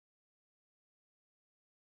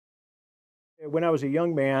When I was a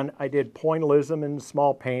young man, I did pointillism and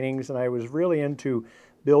small paintings, and I was really into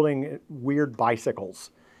building weird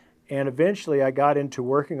bicycles. And eventually I got into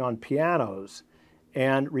working on pianos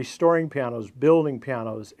and restoring pianos, building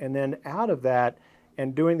pianos, and then out of that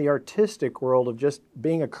and doing the artistic world of just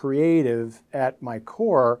being a creative at my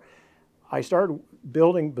core, I started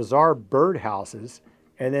building bizarre birdhouses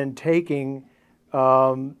and then taking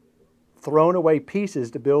thrown away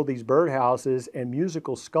pieces to build these birdhouses and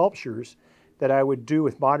musical sculptures that I would do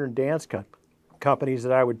with modern dance companies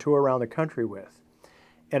that I would tour around the country with.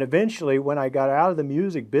 And eventually, when I got out of the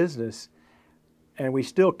music business and we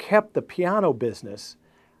still kept the piano business,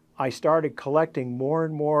 I started collecting more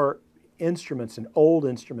and more instruments and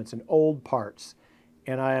old parts.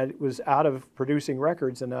 And I was out of producing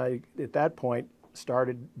records, and I, at that point,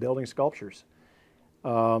 started building sculptures.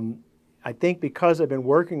 I think because I've been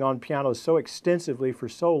working on pianos so extensively for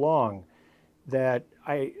so long that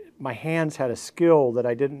my hands had a skill that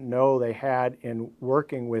I didn't know they had in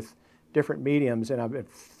working with different mediums, and I've been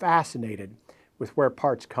fascinated with where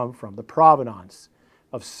parts come from, the provenance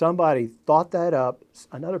of somebody thought that up,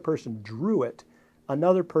 another person drew it,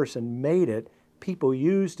 another person made it, people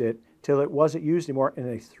used it till it wasn't used anymore, and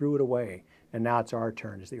they threw it away, and now it's our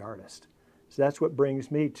turn as the artist. So that's what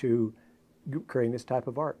brings me to creating this type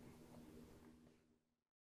of art.